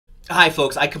Hi,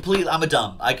 folks. I'm a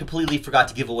dumb. I completely forgot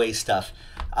to give away stuff.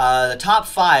 The top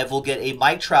 5 will get a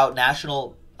Mike Trout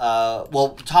National.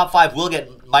 Top 5 will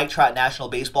get Mike Trout National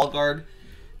Baseball Card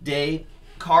Day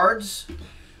cards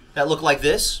that look like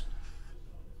this,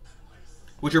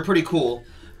 which are pretty cool.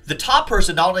 The top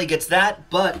person not only gets that,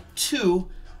 but 2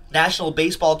 National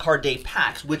Baseball Card Day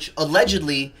packs, which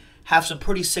allegedly have some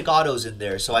pretty sick autos in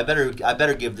there. So I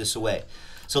better give this away.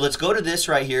 So let's go to this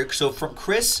right here. So from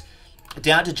Chris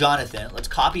down to Jonathan, let's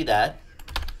copy that.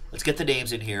 Let's get the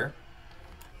names in here.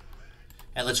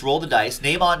 And let's roll the dice.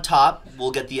 Name on top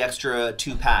will get the extra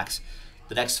 2 packs.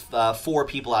 The next 4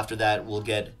 people after that will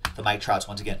get the Mike Trouts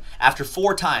once again. After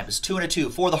 4 times, 2 and a 2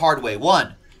 for the hard way.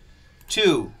 1,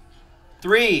 2,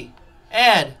 3,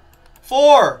 and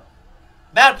 4.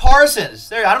 Matt Parsons.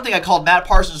 There, I don't think I called Matt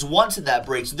Parsons once in that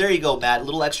break. So there you go, Matt. A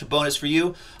little extra bonus for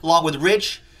you. Along with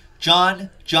Rich, John,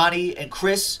 Johnny, and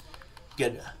Chris.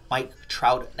 Get Mike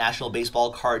Trout National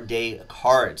Baseball Card Day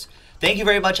cards. Thank you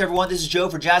very much, everyone. This is Joe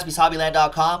for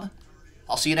JaspysHobbyland.com.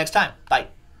 I'll see you next time. Bye.